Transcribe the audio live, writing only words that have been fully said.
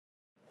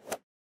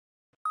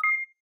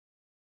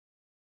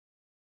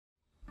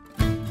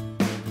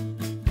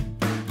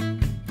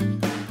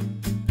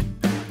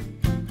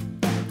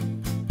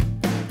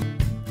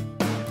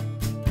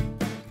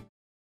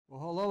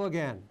Hello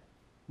again.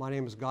 My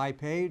name is Guy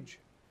Page.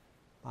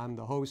 I'm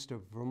the host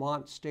of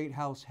Vermont State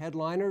House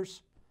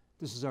Headliners.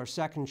 This is our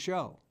second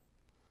show.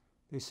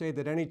 They say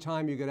that any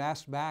time you get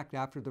asked back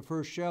after the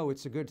first show,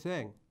 it's a good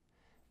thing.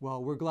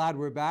 Well, we're glad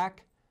we're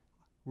back.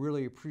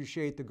 Really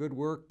appreciate the good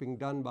work being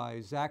done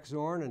by Zach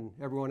Zorn and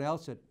everyone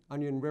else at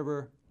Onion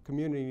River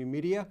Community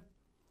Media.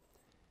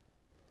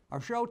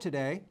 Our show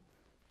today,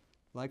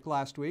 like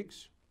last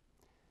week's,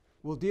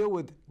 will deal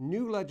with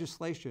new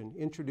legislation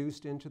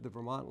introduced into the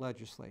Vermont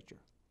legislature.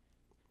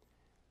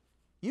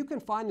 You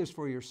can find this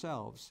for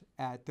yourselves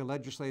at the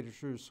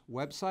legislature's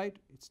website.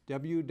 It's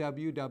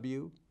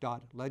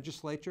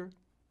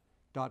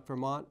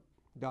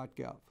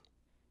www.legislature.vermont.gov.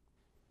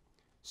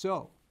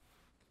 So,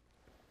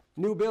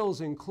 new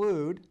bills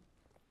include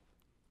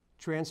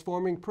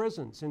transforming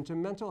prisons into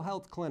mental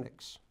health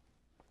clinics,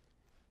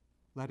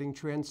 letting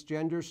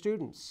transgender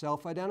students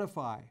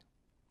self-identify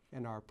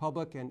in our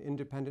public and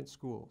independent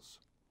schools,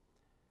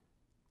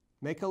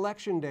 make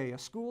Election Day a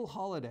school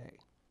holiday,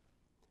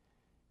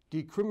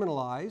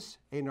 decriminalize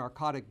a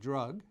narcotic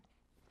drug,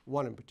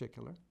 one in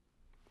particular,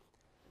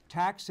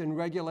 tax and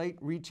regulate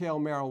retail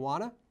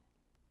marijuana,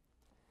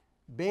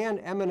 ban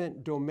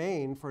eminent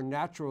domain for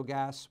natural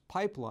gas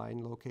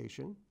pipeline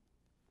location,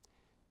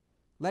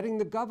 letting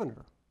the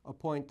governor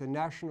appoint the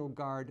National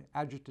Guard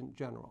Adjutant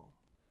General,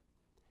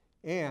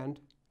 and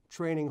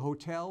training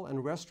hotel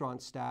and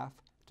restaurant staff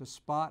to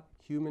spot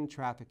human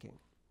trafficking.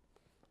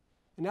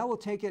 And now we'll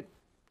take it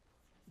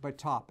by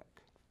topic.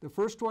 The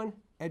first one,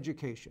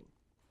 education.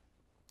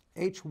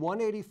 H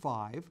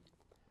 185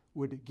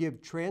 would give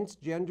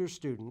transgender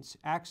students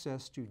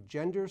access to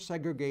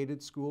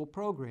gender-segregated school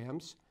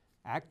programs,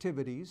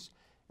 activities,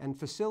 and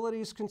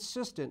facilities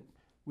consistent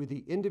with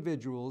the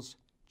individual's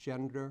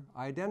gender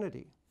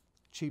identity.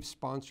 Chief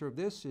sponsor of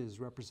this is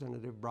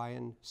Representative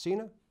Brian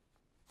Cena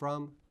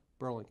from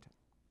Burlington.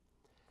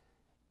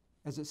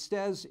 As it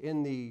says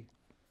in the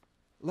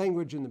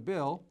language in the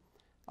bill,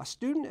 a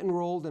student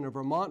enrolled in a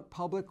Vermont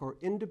public or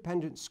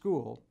independent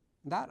school,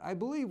 that I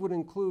believe would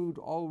include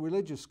all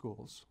religious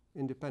schools,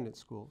 independent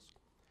schools,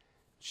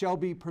 shall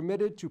be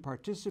permitted to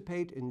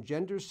participate in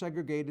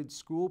gender-segregated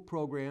school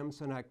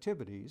programs and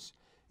activities,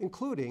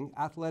 including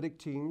athletic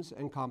teams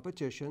and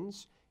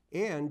competitions,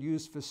 and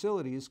use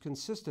facilities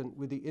consistent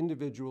with the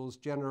individual's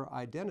gender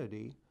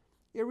identity,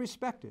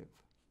 irrespective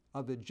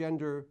of the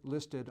gender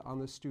listed on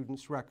the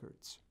student's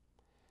records.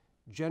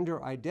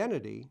 Gender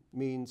identity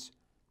means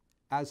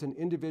as an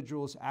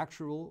individual's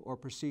actual or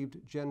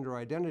perceived gender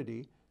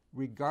identity,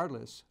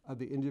 regardless of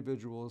the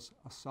individual's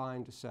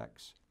assigned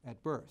sex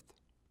at birth.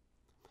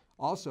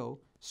 Also,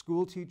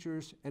 school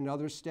teachers and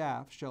other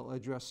staff shall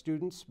address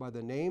students by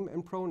the name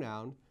and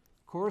pronoun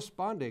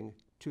corresponding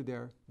to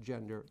their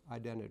gender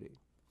identity.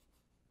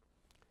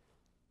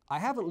 I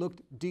haven't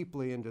looked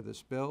deeply into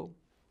this bill.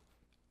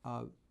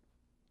 A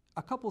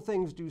couple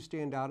things do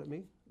stand out at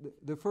me.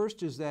 The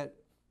first is that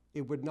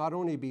it would not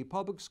only be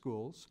public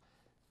schools,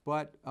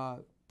 but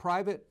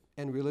private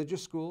and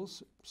religious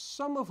schools,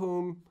 some of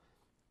whom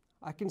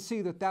I can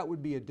see that that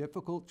would be a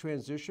difficult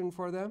transition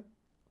for them.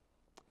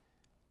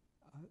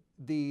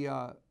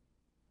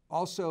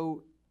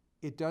 Also,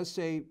 it does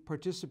say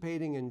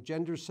participating in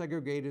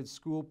gender-segregated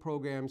school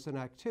programs and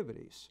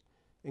activities,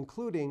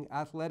 including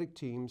athletic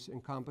teams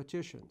and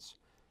competitions.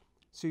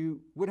 So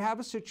you would have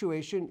a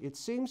situation, it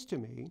seems to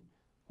me,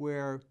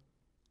 where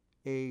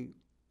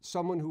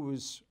someone who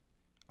was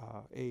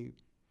a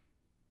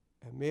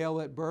male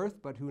at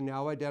birth, but who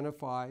now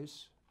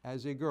identifies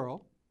as a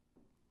girl,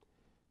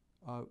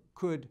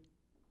 could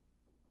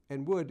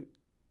and would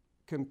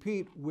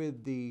compete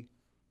with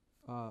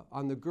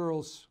on the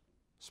girls'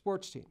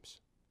 sports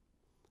teams.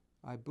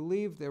 I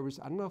believe there was,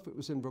 I don't know if it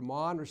was in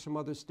Vermont or some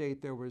other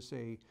state, there was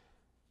the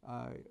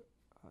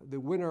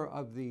winner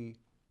of a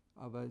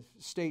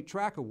state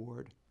track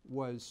award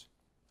was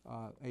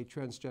a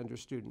transgender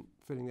student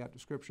fitting that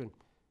description.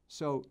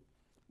 So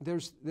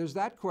there's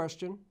that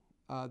question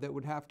that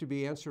would have to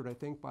be answered, I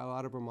think, by a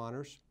lot of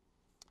Vermonters.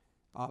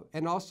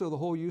 And also the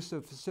whole use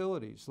of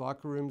facilities,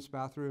 locker rooms,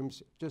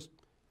 bathrooms, just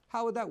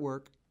how would that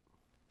work?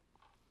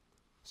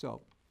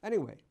 So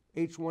anyway,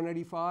 H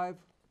 185,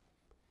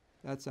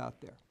 that's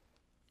out there.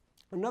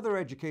 Another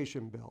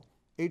education bill,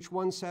 H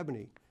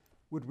 170,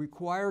 would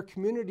require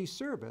community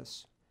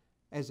service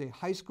as a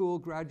high school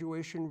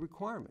graduation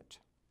requirement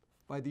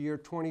by the year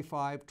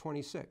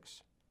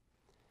 25-26.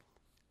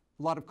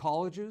 A lot of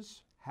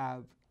colleges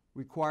have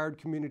required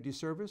community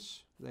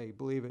service. They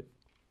believe it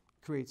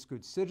creates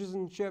good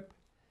citizenship,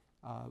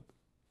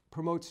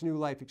 promotes new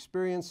life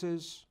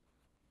experiences.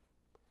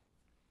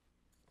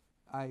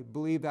 I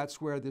believe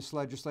that's where this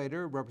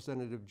legislator,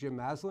 Representative Jim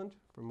Masland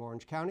from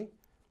Orange County,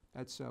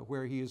 that's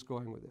where he is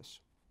going with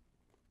this.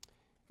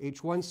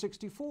 H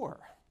 164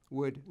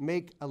 would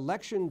make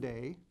Election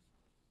Day,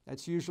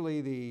 that's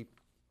usually the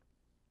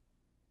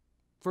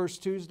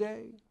first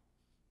Tuesday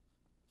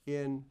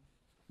in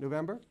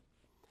November,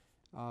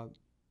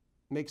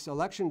 makes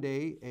Election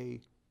Day a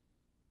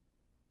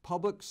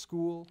public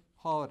school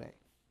holiday.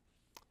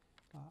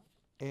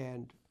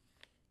 And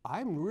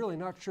I'm really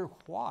not sure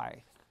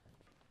why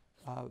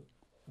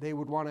they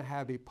would want to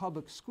have a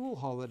public school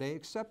holiday,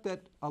 except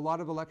that a lot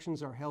of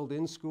elections are held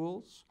in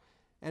schools,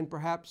 and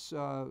perhaps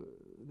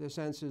the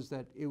sense is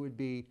that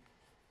it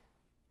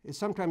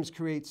sometimes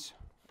creates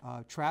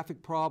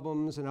traffic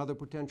problems and other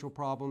potential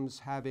problems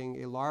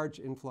having a large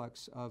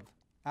influx of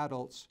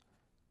adults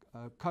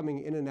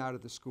coming in and out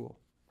of the school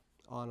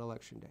on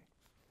election day.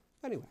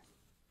 Anyway,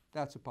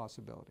 that's a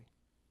possibility.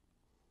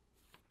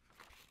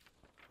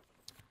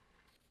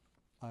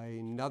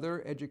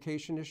 Another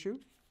education issue.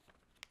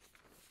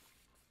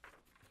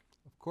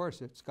 Of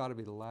course, it's got to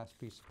be the last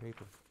piece of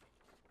paper.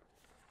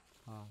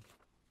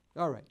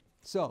 All right,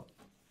 so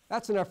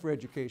that's enough for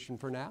education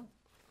for now.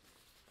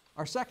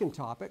 Our second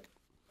topic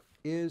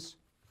is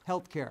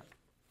healthcare.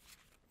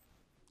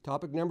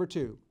 Topic number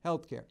 2,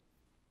 healthcare.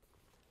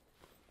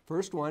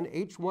 First one,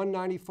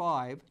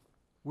 H195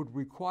 would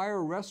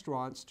require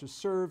restaurants to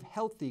serve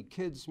healthy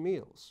kids'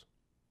 meals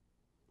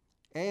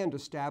and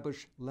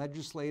establish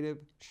legislative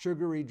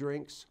sugary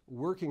drinks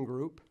working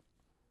group.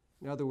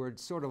 In other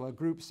words, sort of a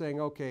group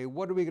saying, okay,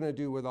 what are we going to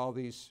do with all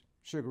these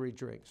sugary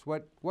drinks?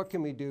 What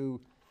can we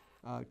do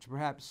to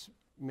perhaps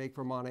make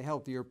Vermont a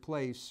healthier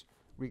place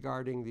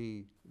regarding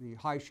the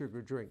high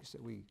sugar drinks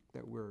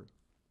that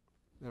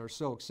are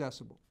so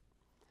accessible?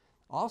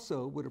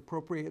 Also would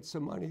appropriate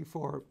some money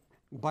for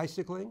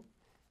bicycling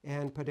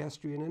and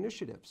pedestrian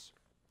initiatives.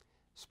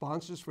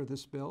 Sponsors for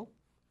this bill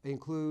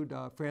include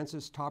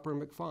Francis Topper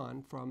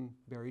McFawn from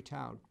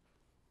Barrytown.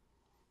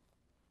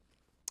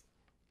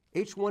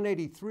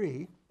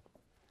 H183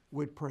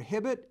 would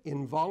prohibit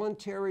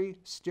involuntary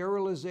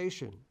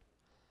sterilization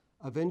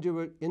of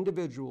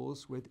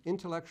individuals with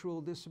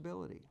intellectual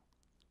disability,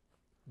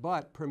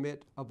 but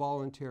permit a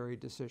voluntary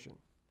decision.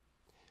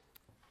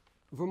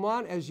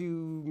 Vermont, as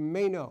you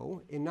may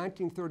know, in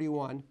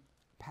 1931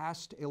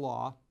 passed a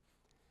law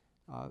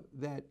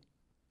that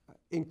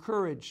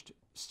encouraged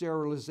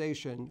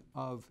sterilization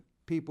of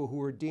people who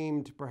were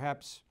deemed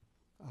perhaps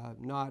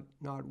not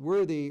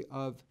worthy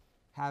of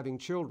having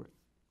children.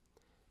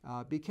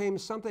 Became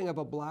something of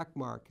a black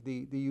mark,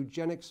 the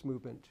eugenics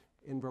movement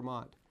in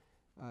Vermont.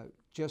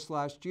 Just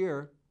last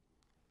year,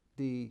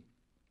 the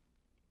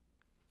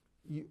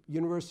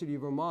University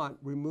of Vermont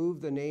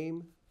removed the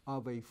name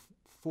of a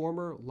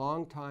former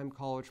longtime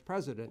college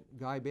president,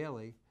 Guy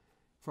Bailey,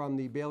 from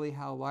the Bailey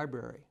Howe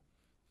Library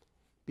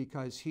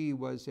because he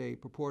was a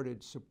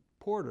purported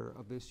supporter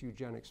of this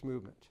eugenics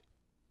movement.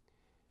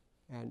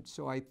 And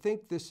so I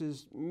think this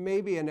is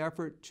maybe an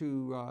effort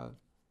to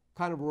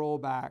kind of roll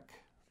back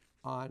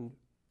on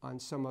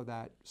some of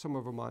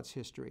Vermont's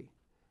history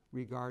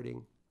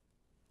regarding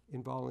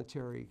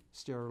involuntary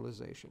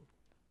sterilization.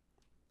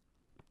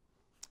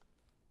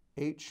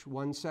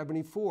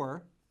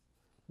 H174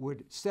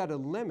 would set a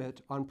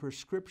limit on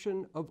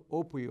prescription of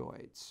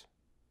opioids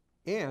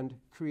and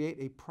create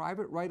a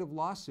private right of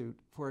lawsuit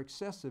for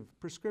excessive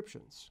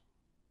prescriptions.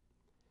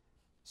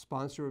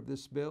 Sponsor of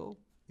this bill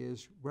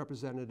is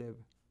Representative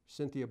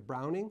Cynthia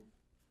Browning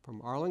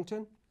from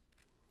Arlington.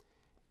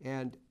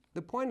 And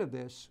the point of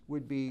this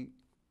would be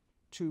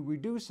to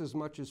reduce as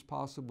much as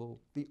possible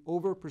the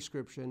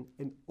overprescription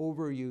and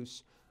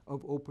overuse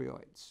of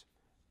opioids,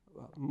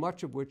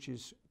 much of which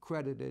is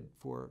credited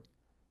for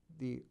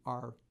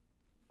our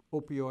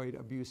opioid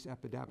abuse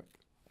epidemic.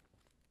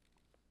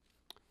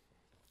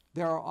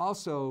 There are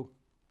also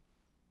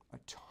a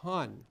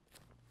ton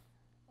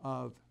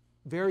of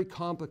very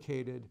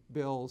complicated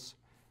bills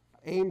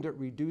aimed at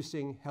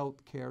reducing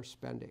health care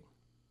spending.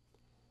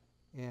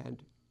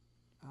 And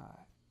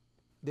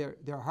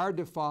they're hard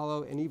to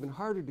follow and even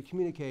harder to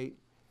communicate,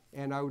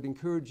 and I would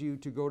encourage you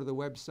to go to the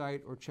website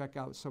or check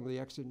out some of the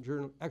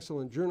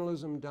excellent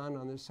journalism done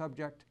on this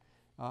subject,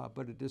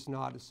 but it is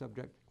not a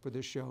subject for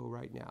this show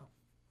right now,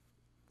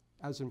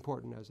 as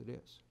important as it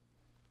is.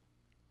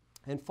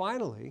 And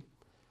finally,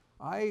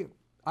 I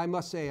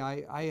must say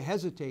I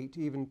hesitate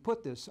to even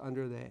put this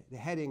under the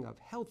heading of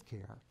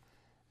healthcare,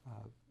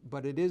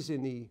 but it is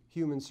in the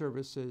Human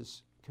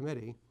Services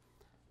Committee.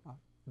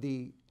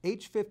 The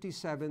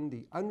H57,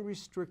 the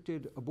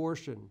unrestricted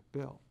abortion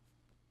bill.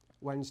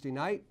 Wednesday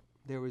night,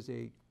 there was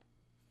a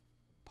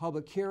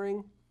public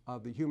hearing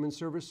of the Human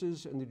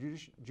Services and the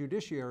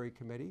Judiciary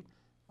Committee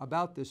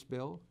about this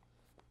bill.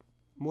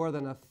 More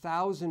than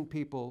 1,000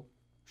 people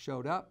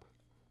showed up.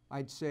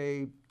 I'd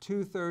say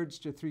 2/3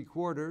 to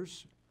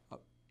 3/4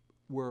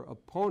 were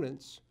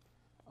opponents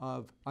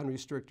of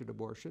unrestricted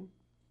abortion,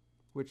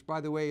 which, by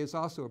the way, is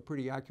also a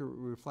pretty accurate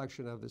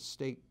reflection of the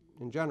state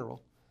in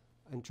general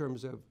in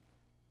terms of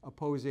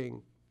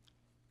opposing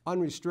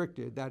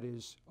unrestricted, that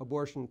is,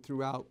 abortion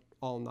throughout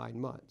all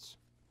 9 months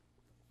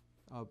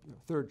of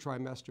third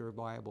trimester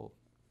viable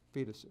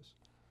fetuses.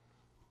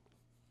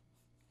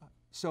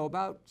 So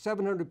about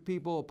 700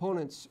 people,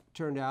 opponents,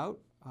 turned out,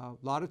 a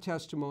lot of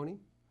testimony,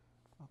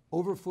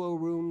 overflow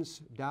rooms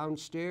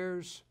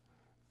downstairs,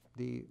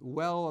 the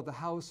well of the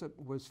house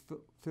was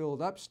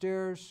filled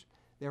upstairs.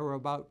 There were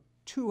about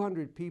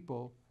 200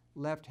 people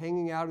left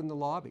hanging out in the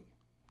lobby,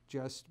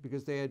 just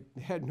because they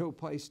had no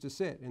place to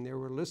sit, and they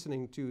were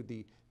listening to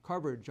the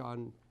coverage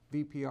on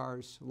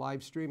VPR's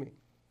live streaming.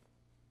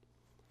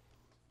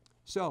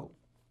 So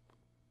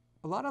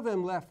a lot of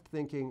them left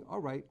thinking, all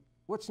right,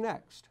 what's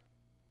next?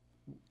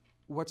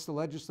 What's the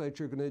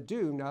legislature going to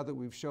do now that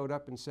we've showed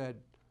up and said,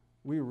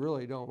 we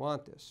really don't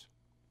want this?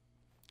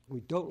 We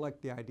don't like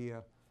the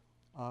idea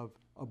of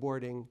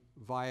aborting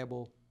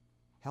viable,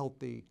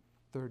 healthy,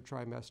 third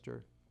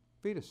trimester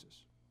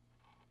fetuses.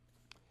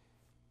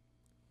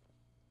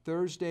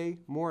 Thursday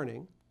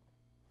morning,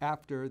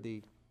 after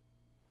the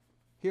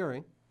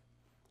hearing,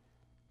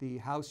 the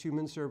House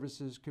Human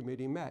Services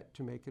Committee met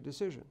to make a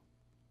decision.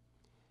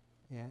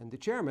 And the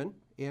chairman,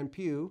 Ann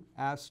Pugh,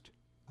 asked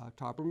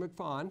Topper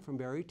McFawn from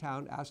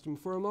Barrytown, asked him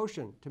for a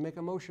motion, to make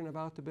a motion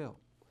about the bill.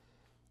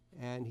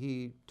 And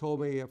he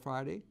told me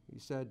Friday, he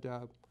said,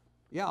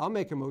 yeah, I'll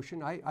make a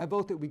motion. I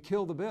vote that we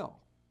kill the bill.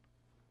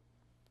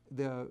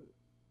 The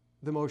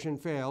motion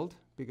failed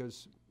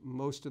because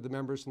most of the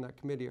members in that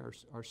committee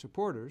are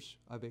supporters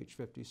of H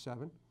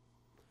 57.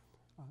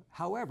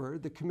 However,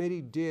 the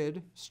committee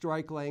did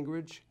strike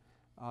language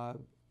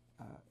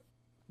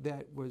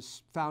that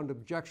was found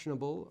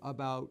objectionable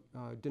about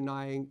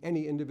denying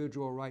any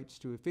individual rights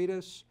to a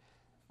fetus.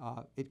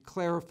 It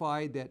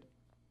clarified that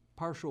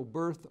partial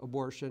birth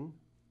abortion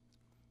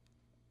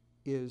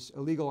is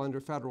illegal under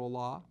federal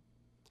law.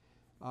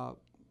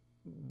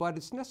 But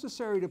it's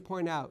necessary to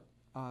point out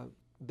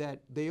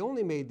that they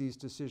only made these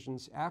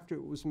decisions after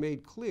it was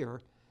made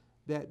clear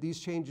that these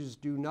changes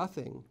do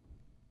nothing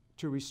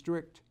to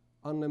restrict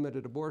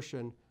unlimited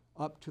abortion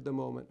up to the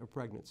moment of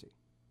pregnancy.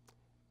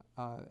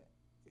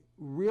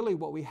 Really,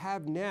 what we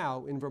have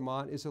now in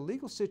Vermont is a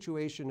legal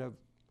situation of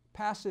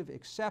passive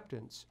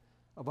acceptance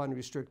of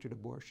unrestricted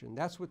abortion.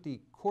 That's what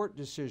the court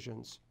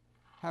decisions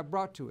have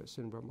brought to us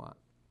in Vermont.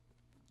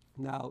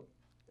 Now,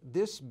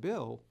 this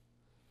bill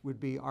would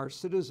be our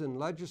citizen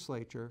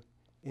legislature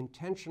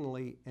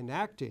intentionally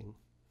enacting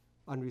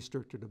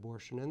unrestricted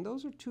abortion, and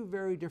those are two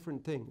very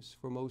different things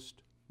for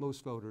most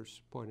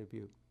voters' point of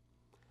view.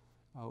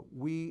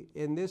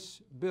 In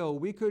this bill,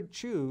 we could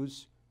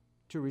choose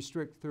to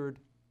restrict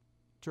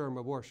third-term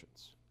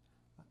abortions.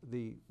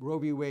 The Roe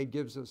v. Wade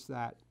gives us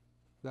that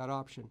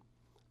option.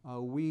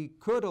 We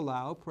could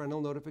allow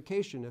parental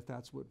notification if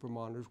that's what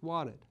Vermonters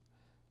wanted.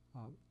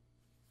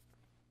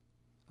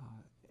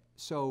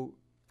 So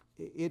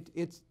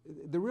it's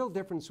the real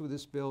difference with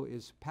this bill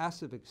is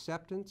passive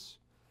acceptance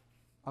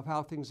of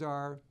how things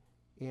are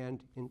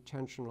and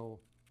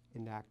intentional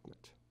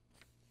enactment.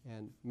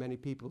 And many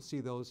people see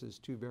those as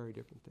two very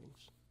different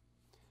things.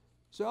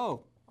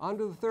 So, on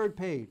to the third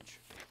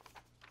page.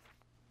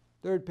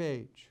 Third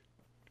page,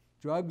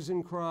 drugs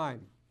and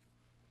crime.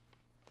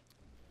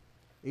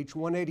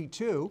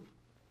 H-182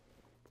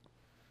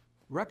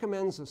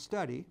 recommends a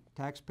study,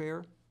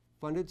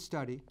 taxpayer-funded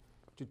study,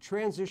 to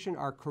transition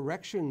our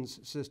corrections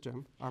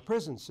system, our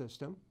prison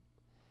system,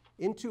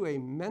 into a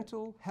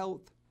mental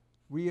health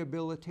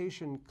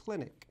rehabilitation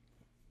clinic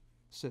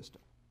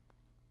system.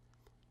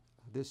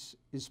 This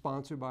is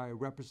sponsored by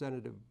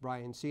Representative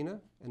Brian Cena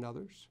and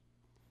others.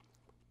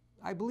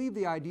 I believe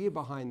the idea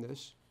behind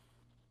this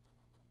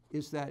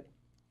is that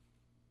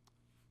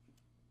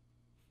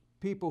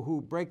people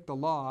who break the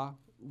law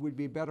would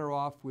be better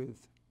off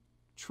with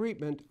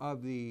treatment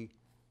of the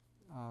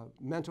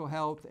mental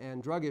health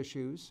and drug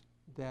issues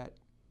that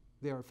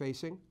they are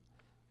facing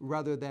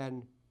rather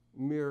than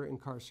mere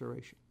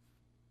incarceration.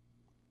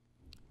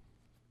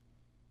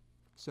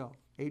 So,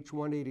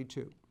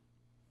 H-182.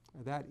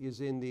 That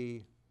is in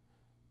the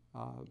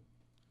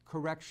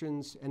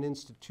Corrections and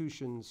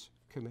Institutions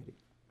Committee.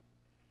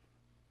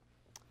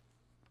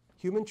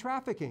 Human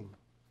trafficking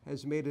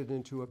has made it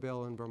into a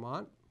bill in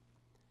Vermont.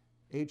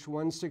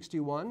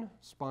 H-161,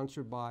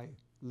 sponsored by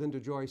Linda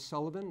Joy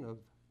Sullivan of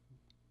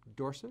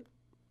Dorset,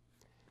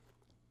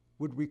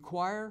 would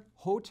require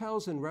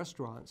hotels and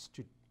restaurants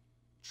to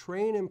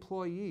train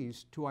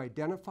employees to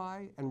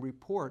identify and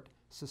report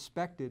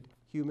suspected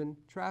human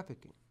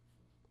trafficking.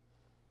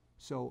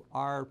 So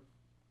our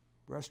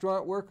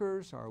restaurant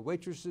workers, our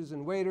waitresses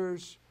and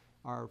waiters,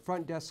 our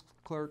front desk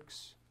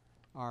clerks,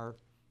 our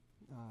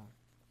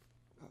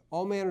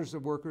all manners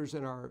of workers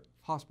in our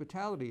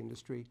hospitality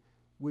industry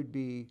would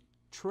be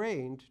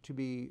trained to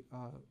be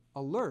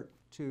alert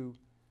to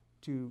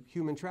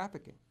human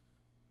trafficking.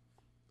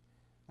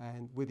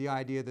 And with the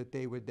idea that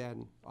they would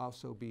then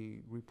also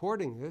be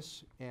reporting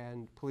this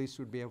and police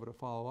would be able to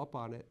follow up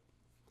on it.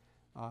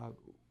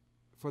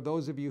 For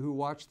those of you who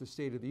watched the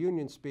State of the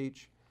Union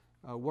speech,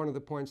 one of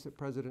the points that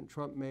President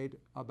Trump made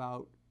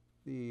about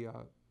the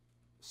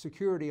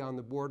security on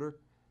the border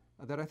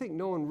that I think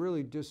no one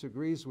really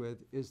disagrees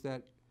with is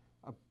that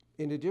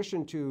in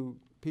addition to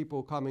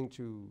people coming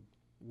to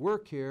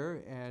work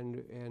here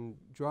and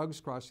drugs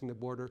crossing the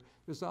border,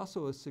 there's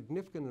also a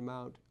significant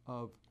amount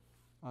of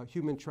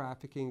human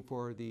trafficking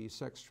for the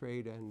sex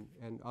trade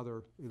and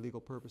other illegal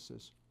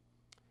purposes.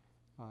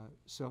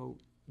 So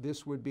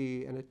this would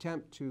be an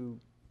attempt to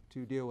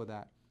deal with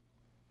that.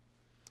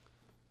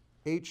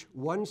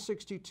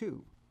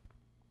 H-162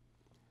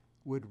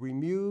 would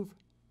remove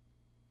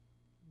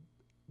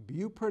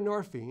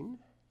buprenorphine,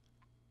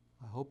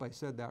 I hope I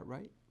said that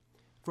right,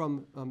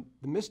 from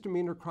the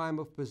misdemeanor crime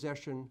of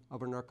possession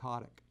of a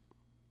narcotic.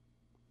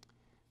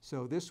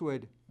 So this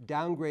would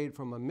downgrade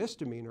from a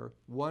misdemeanor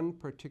one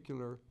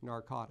particular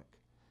narcotic.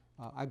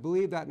 I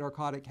believe that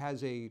narcotic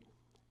has a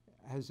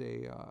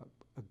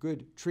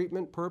good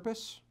treatment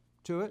purpose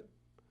to it.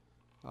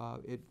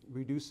 It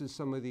reduces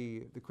some of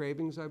the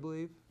cravings, I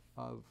believe,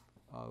 of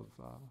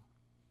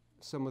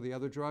some of the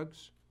other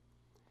drugs.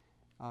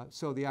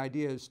 So the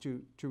idea is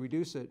to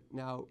reduce it.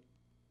 Now,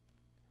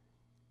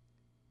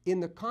 in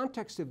the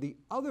context of the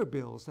other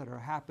bills that are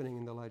happening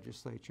in the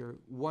legislature,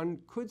 one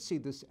could see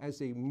this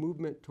as a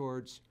movement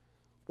towards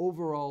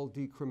overall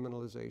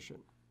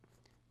decriminalization.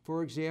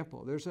 For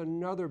example, there's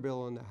another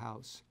bill in the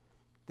House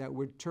that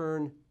would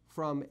turn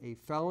from a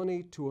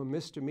felony to a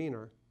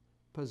misdemeanor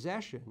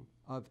possession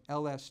of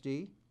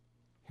LSD,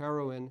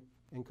 heroin,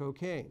 and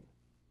cocaine.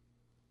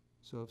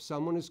 So if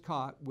someone is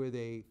caught with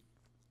a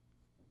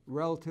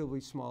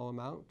relatively small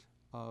amount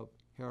of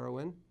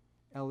heroin,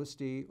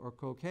 LSD, or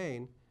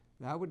cocaine,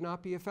 that would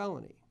not be a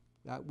felony.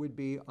 That would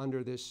be,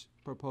 under this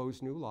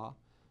proposed new law,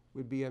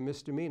 would be a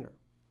misdemeanor.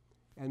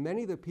 And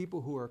many of the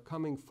people who are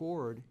coming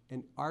forward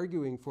and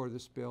arguing for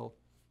this bill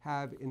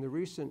have, in the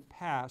recent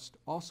past,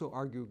 also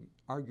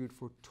argued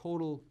for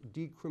total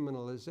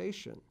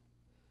decriminalization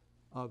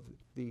of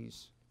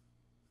these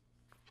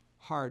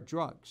hard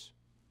drugs.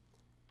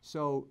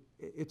 So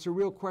it's a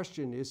real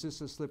question: is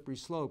this a slippery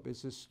slope?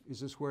 Is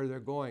this where they're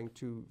going,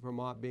 to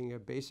Vermont being a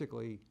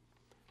basically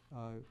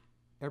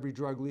every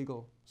drug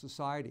legal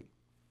society?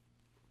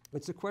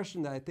 It's a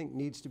question that I think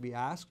needs to be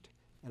asked,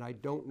 and I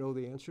don't know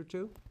the answer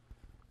to,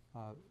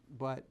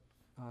 but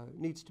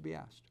needs to be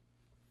asked.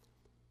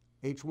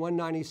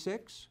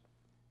 H196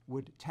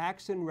 would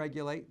tax and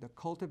regulate the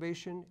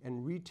cultivation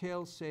and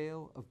retail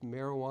sale of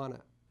marijuana.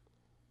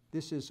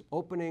 This is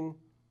opening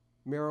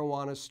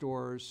marijuana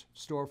stores,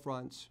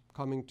 storefronts,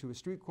 coming to a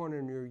street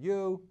corner near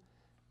you,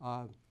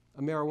 a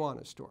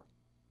marijuana store.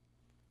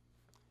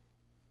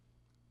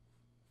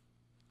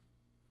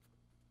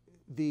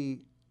 The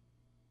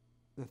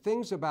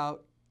things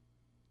about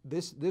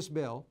this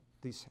bill,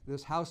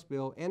 this House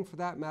bill, and for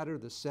that matter,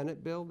 the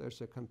Senate bill,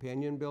 there's a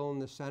companion bill in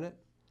the Senate,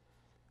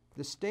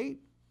 the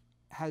state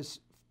has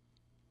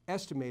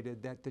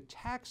estimated that the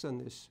tax on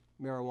this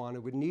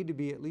marijuana would need to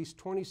be at least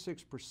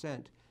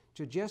 26%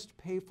 to just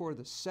pay for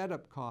the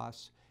setup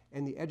costs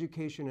and the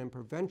education and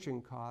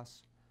prevention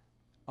costs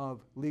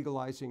of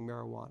legalizing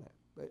marijuana.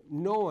 But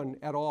no one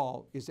at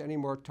all is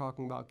anymore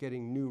talking about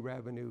getting new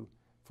revenue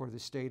for the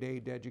state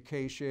aid to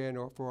education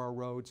or for our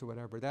roads or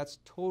whatever. That's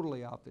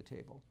totally off the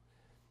table.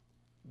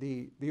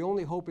 The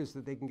only hope is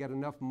that they can get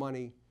enough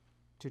money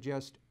to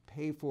just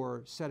pay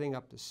for setting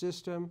up the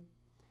system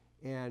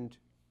and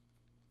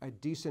a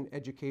decent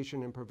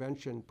education and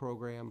prevention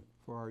program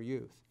for our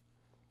youth.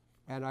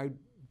 And I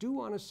do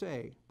want to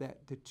say that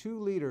the two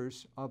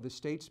leaders of the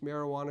state's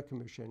Marijuana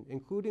Commission,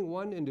 including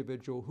one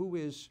individual who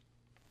is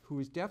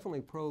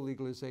definitely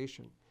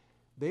pro-legalization,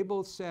 they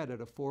both said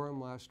at a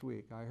forum last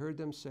week, I heard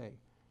them say,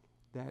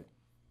 that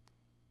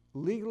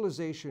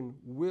legalization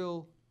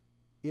will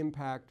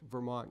impact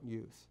Vermont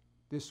youth.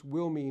 This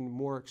will mean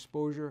more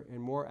exposure and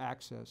more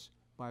access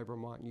by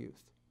Vermont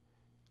youth.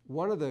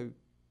 One of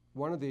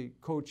the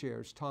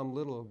co-chairs, Tom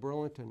Little of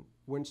Burlington,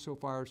 went so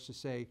far as to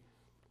say,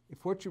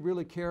 if what you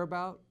really care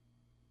about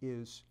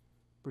is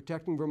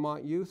protecting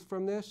Vermont youth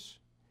from this,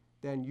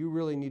 then you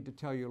really need to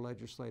tell your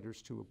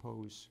legislators to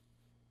oppose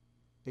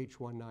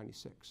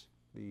H196,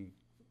 the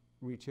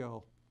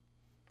retail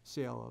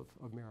sale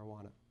of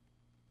marijuana.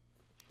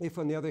 If,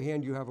 on the other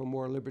hand, you have a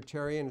more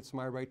libertarian, it's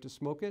my right to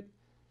smoke it,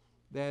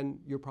 then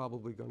you're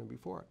probably going to be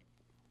for it.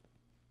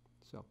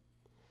 So,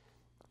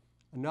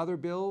 another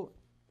bill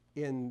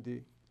in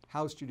the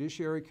House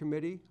Judiciary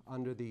Committee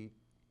under the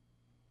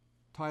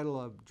title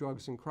of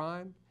Drugs and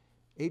Crime,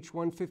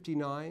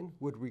 H159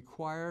 would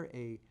require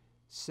a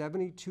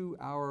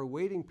 72-hour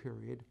waiting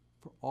period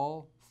for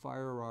all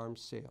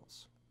firearms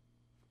sales.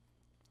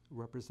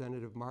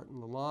 Representative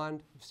Martin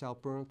Lalonde of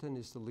South Burlington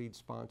is the lead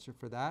sponsor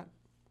for that.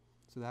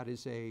 So that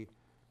is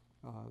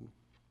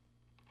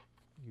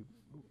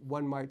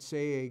one might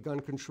say a gun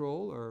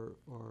control or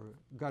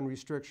gun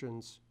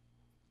restrictions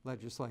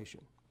legislation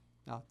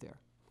out there.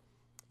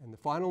 And the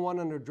final one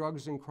under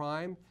drugs and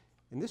crime,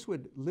 and this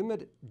would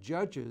limit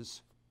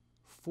judges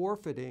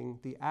forfeiting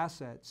the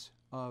assets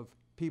of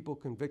people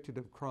convicted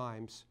of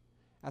crimes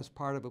as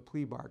part of a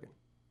plea bargain.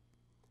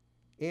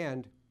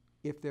 And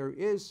if there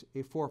is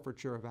a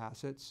forfeiture of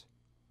assets,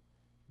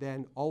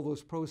 then all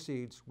those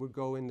proceeds would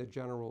go in the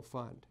general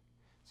fund.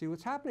 See,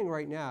 what's happening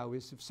right now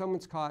is if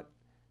someone's caught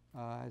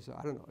as,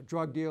 a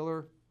drug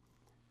dealer,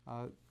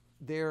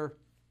 their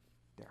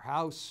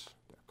house,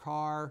 their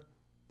car,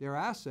 their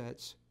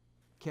assets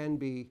can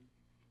be,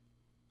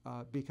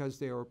 because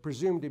they are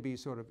presumed to be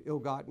sort of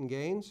ill-gotten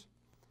gains,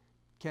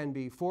 can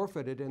be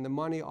forfeited, and the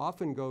money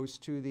often goes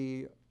to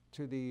the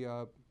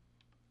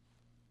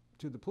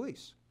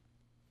police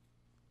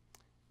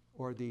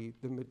or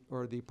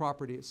the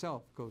property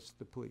itself goes to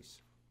the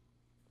police.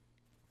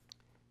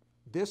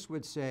 This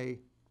would say,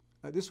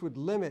 this would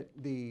limit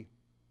the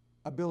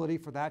ability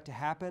for that to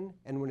happen,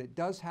 and when it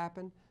does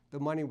happen, the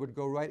money would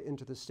go right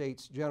into the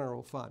state's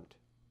general fund,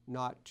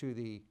 not to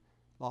the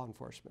law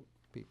enforcement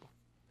people.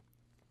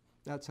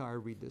 That's how I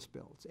read this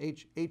bill.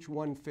 It's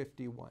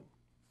H151.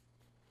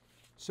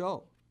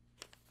 So,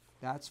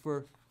 that's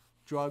for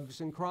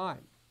drugs and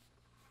crime.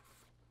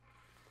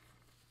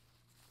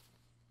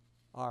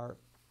 Our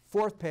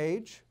fourth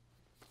page,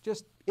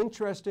 just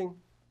interesting,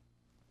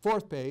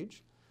 fourth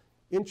page,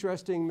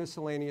 interesting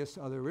miscellaneous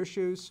other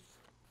issues.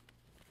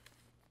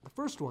 The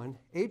first one,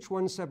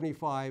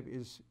 H175,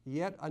 is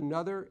yet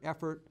another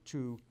effort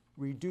to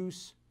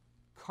reduce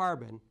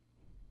carbon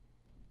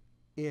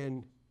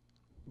in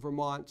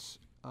Vermont's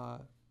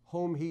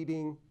home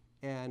heating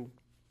and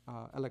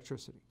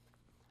electricity.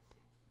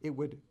 It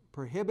would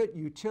prohibit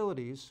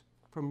utilities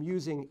from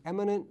using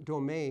eminent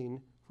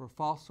domain for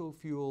fossil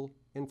fuel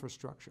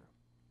infrastructure.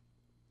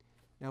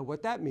 Now,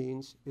 what that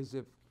means is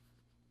if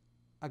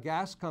a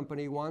gas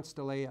company wants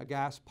to lay a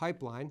gas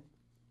pipeline,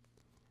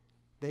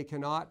 they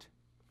cannot,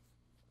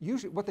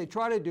 usually what they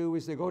try to do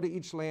is they go to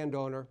each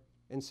landowner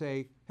and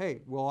say,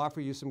 hey, we'll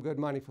offer you some good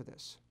money for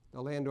this.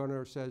 The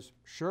landowner says,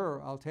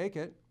 sure, I'll take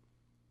it.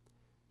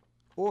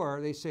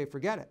 Or they say,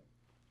 forget it.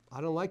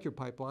 I don't like your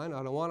pipeline.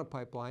 I don't want a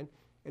pipeline.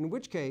 In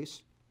which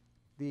case,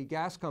 the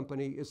gas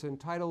company is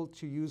entitled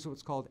to use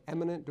what's called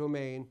eminent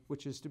domain,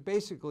 which is to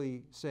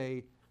basically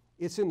say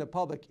it's in the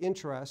public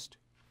interest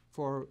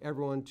for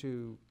everyone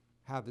to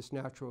have this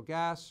natural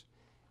gas,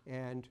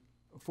 and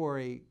for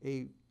a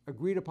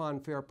agreed upon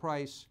fair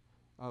price,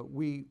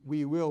 we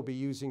will be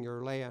using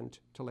your land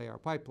to lay our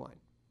pipeline.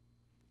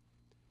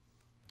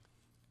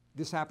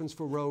 This happens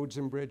for roads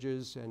and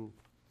bridges and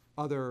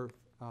other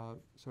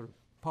sort of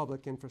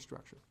public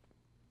infrastructure.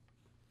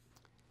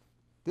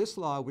 This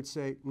law would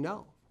say,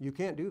 no, you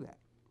can't do that.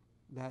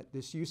 That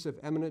this use of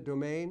eminent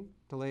domain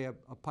to lay a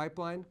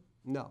pipeline,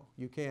 no,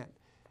 you can't.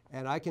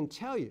 And I can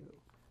tell you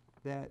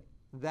that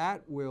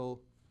that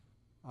will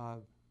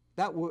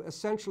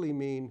essentially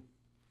mean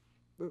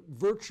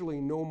virtually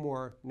no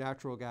more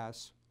natural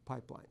gas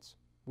pipelines,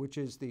 which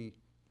is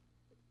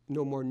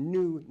no more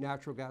new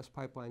natural gas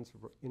pipelines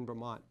in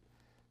Vermont,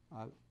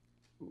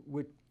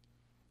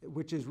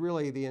 which is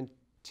really the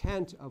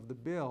intent of the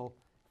bill.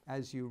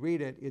 As you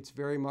read it, it's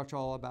very much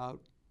all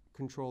about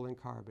controlling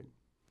carbon.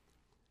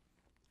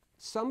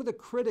 Some of the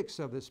critics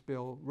of this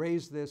bill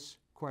raise this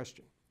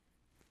question,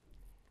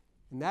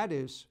 and that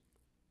is,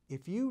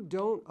 if you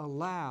don't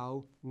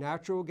allow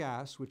natural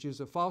gas, which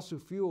is a fossil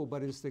fuel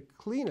but is the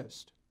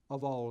cleanest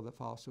of all of the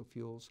fossil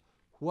fuels,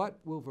 what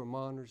will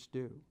Vermonters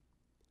do?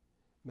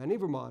 Many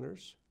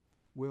Vermonters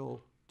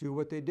will do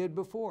what they did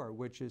before,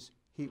 which is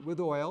heat with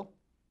oil,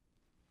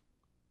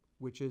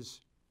 which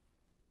is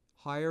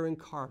higher in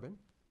carbon,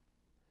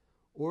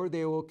 or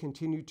they will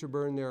continue to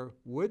burn their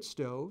wood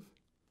stove,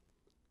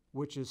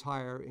 which is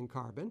higher in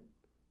carbon,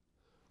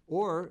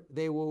 or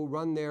they will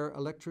run their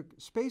electric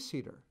space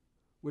heater,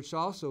 which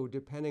also,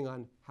 depending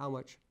on how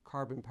much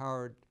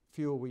carbon-powered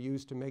fuel we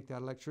use to make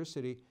that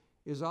electricity,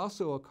 is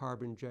also a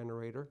carbon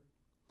generator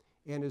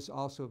and is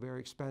also very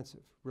expensive.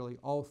 Really,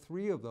 all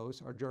three of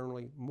those are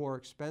generally more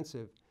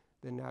expensive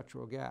than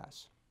natural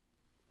gas.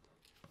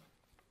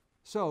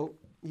 So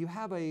you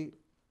have a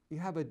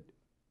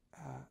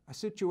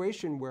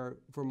situation where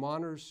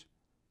Vermonters,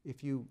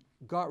 if you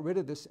got rid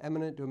of this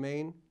eminent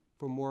domain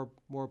for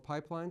more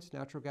pipelines,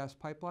 natural gas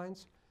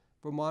pipelines,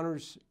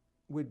 Vermonters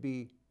would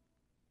be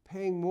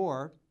paying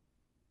more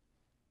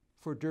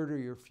for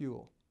dirtier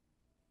fuel.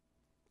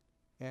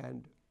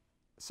 And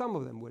some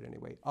of them would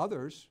anyway.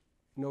 Others,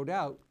 no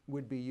doubt,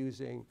 would be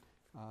using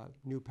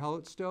new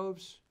pellet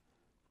stoves,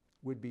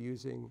 would be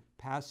using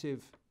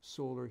passive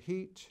solar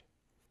heat,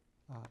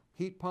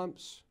 heat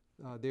pumps.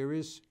 There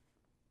is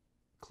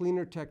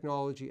cleaner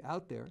technology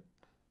out there.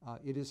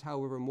 It is,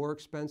 however, more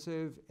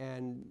expensive,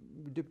 and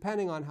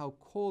depending on how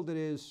cold it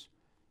is,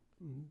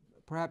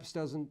 perhaps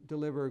doesn't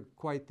deliver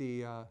quite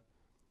the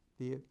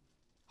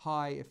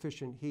high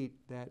efficient heat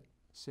that,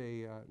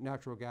 say,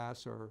 natural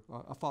gas or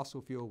a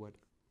fossil fuel would.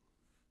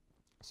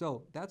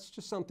 So that's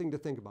just something to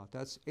think about.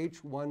 That's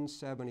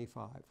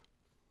H175.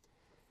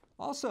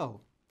 Also,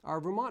 our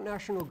Vermont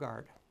National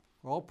Guard.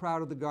 We're all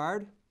proud of the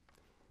Guard.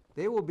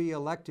 They will be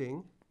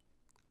electing,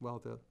 well,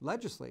 the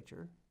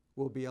legislature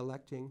will be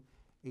electing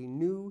a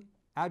new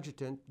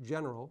adjutant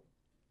general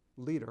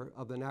leader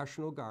of the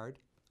National Guard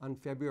on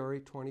February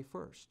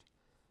 21st.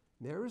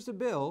 There is a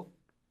bill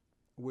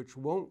which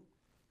won't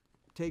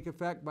take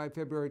effect by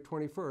February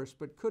 21st,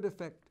 but could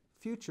affect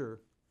future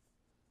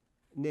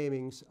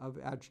namings of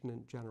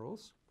adjutant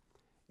generals.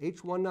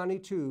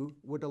 H192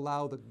 would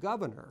allow the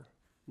governor,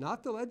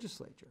 not the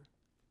legislature,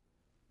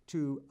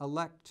 to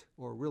elect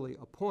or really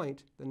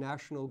appoint the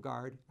National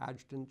Guard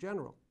adjutant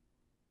general.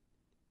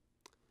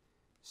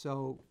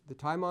 So the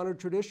time-honored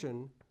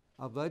tradition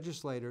of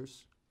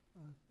legislators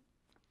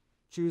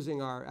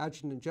choosing our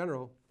adjutant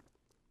general,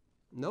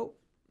 nope,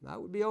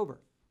 that would be over.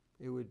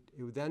 It would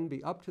then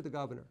be up to the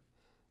governor.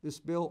 This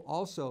bill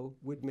also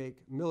would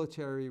make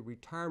military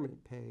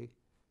retirement pay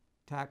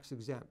tax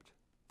exempt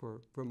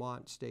for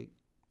Vermont state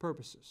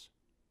purposes.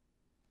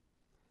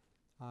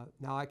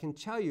 Now I can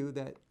tell you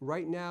that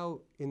right now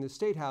in the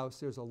State House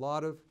there's a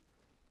lot of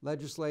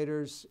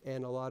legislators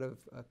and a lot of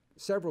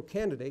several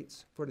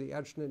candidates for the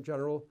Adjutant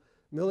General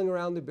milling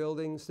around the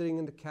building, sitting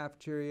in the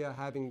cafeteria,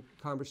 having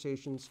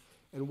conversations.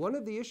 And one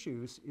of the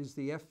issues is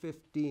the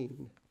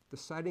F-15, the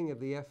sighting of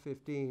the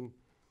F-15,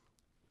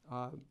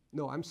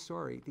 no, I'm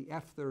sorry, the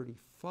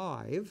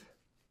F-35,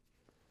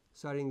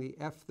 sighting the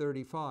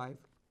F-35,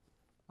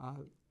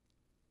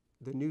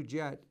 the new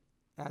jet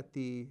at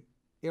the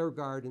Air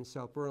Guard in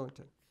South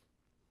Burlington,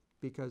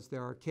 because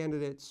there are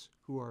candidates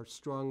who are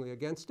strongly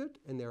against it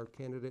and there are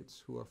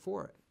candidates who are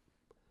for it.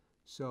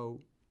 So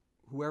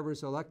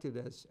whoever's elected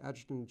as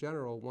Adjutant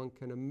General, one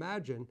can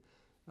imagine,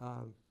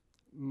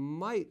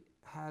 might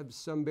have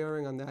some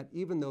bearing on that,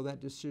 even though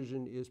that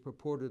decision is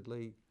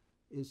purportedly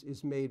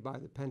is made by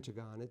the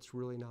Pentagon. It's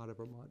really not a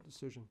Vermont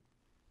decision.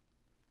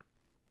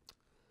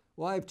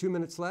 Well, I have 2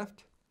 minutes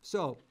left,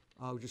 so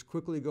I'll just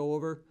quickly go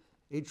over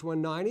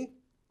H-190.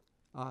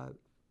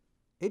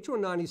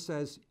 H-190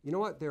 says, you know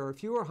what, there are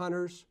fewer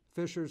hunters,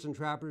 fishers, and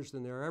trappers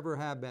than there ever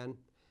have been,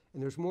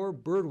 and there's more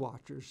bird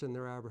watchers than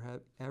there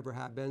ever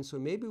have been, so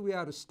maybe we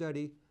ought to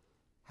study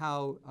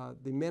how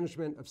the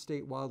management of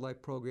state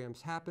wildlife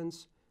programs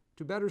happens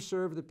to better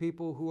serve the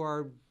people who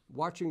are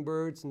watching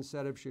birds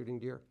instead of shooting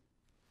deer.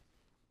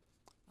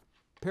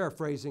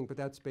 Paraphrasing, but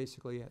that's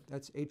basically it.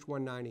 That's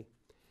H-190.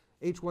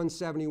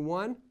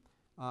 H-171,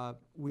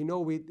 we know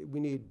we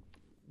need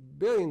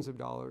billions of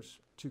dollars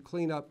to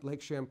clean up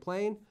Lake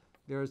Champlain.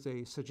 There's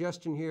a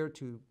suggestion here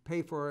to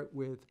pay for it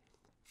with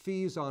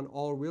fees on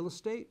all real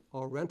estate,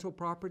 all rental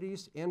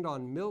properties, and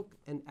on milk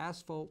and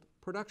asphalt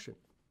production.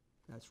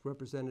 That's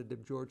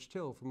Representative George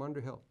Till from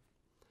Underhill.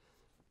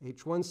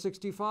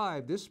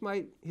 H-165, this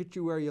might hit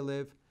you where you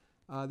live.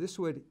 This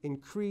would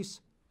increase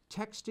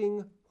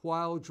texting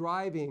while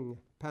driving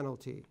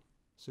penalty.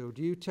 So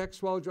do you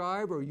text while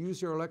drive or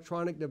use your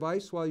electronic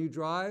device while you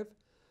drive?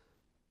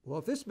 Well,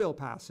 if this bill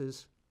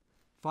passes,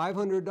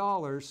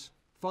 $500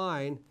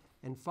 fine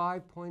and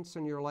 5 points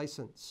on your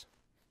license.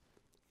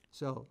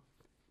 So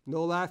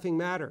no laughing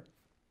matter.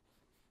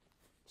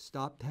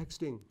 Stop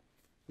texting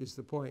is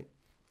the point.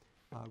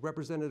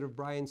 Representative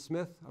Brian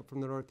Smith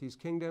from the Northeast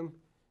Kingdom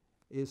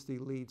is the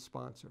lead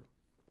sponsor.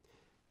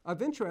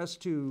 Of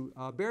interest to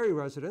Barrie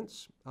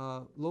residents,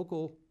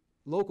 local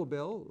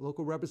bill,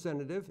 local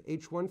representative,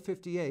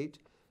 H-158,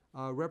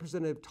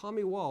 Representative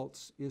Tommy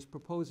Waltz is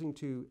proposing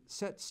to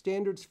set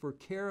standards for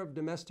care of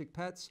domestic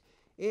pets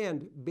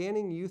and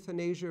banning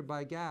euthanasia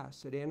by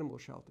gas at animal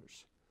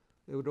shelters.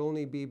 It would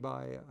only be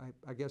by,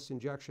 I guess,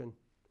 injection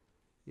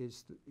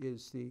is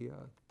the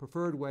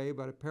preferred way,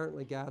 but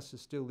apparently gas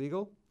is still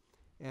legal,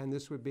 and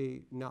this would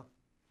be, no,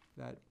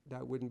 that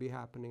wouldn't be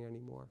happening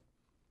anymore.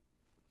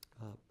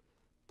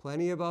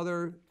 Plenty of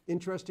other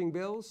interesting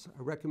bills.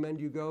 I recommend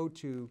you go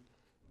to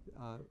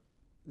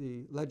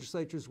the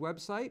legislature's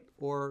website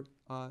or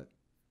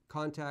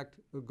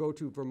go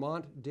to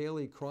Vermont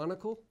Daily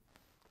Chronicle.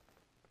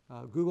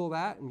 Google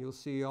that and you'll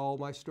see all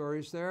my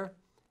stories there.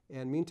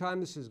 And meantime,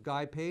 this is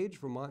Guy Page,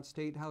 Vermont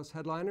State House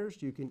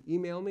Headliners. You can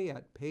email me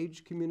at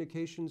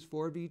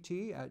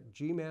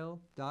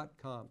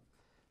pagecommunications4vt@gmail.com.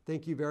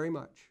 Thank you very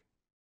much.